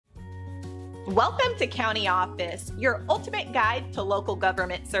Welcome to County Office, your ultimate guide to local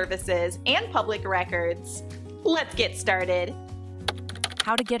government services and public records. Let's get started.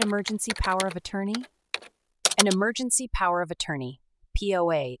 How to get emergency power of attorney? An emergency power of attorney,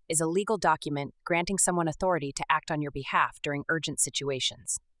 POA, is a legal document granting someone authority to act on your behalf during urgent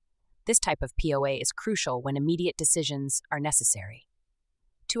situations. This type of POA is crucial when immediate decisions are necessary.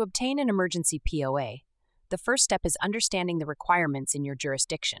 To obtain an emergency POA, the first step is understanding the requirements in your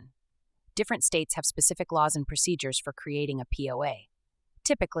jurisdiction. Different states have specific laws and procedures for creating a POA.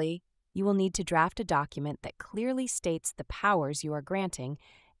 Typically, you will need to draft a document that clearly states the powers you are granting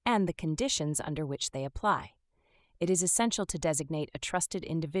and the conditions under which they apply. It is essential to designate a trusted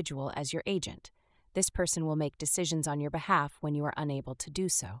individual as your agent. This person will make decisions on your behalf when you are unable to do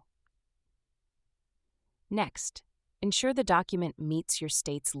so. Next, ensure the document meets your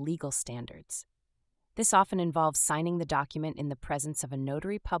state's legal standards. This often involves signing the document in the presence of a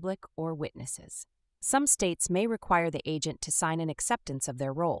notary public or witnesses. Some states may require the agent to sign an acceptance of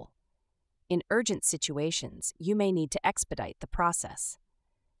their role. In urgent situations, you may need to expedite the process.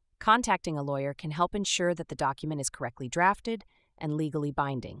 Contacting a lawyer can help ensure that the document is correctly drafted and legally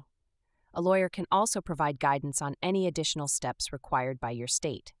binding. A lawyer can also provide guidance on any additional steps required by your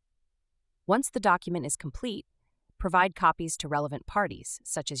state. Once the document is complete, provide copies to relevant parties,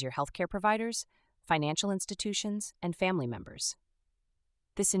 such as your healthcare providers, financial institutions, and family members.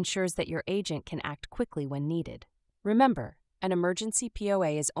 This ensures that your agent can act quickly when needed. Remember, an emergency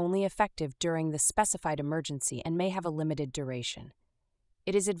POA is only effective during the specified emergency and may have a limited duration.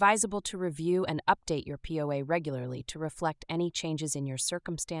 It is advisable to review and update your POA regularly to reflect any changes in your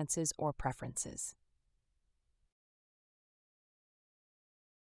circumstances or preferences.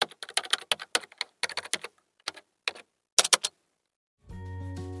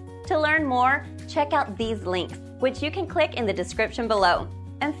 To learn more, check out these links, which you can click in the description below.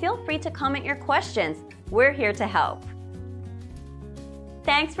 And feel free to comment your questions. We're here to help.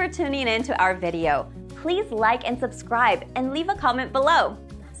 Thanks for tuning in to our video. Please like and subscribe and leave a comment below.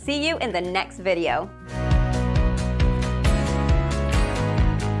 See you in the next video.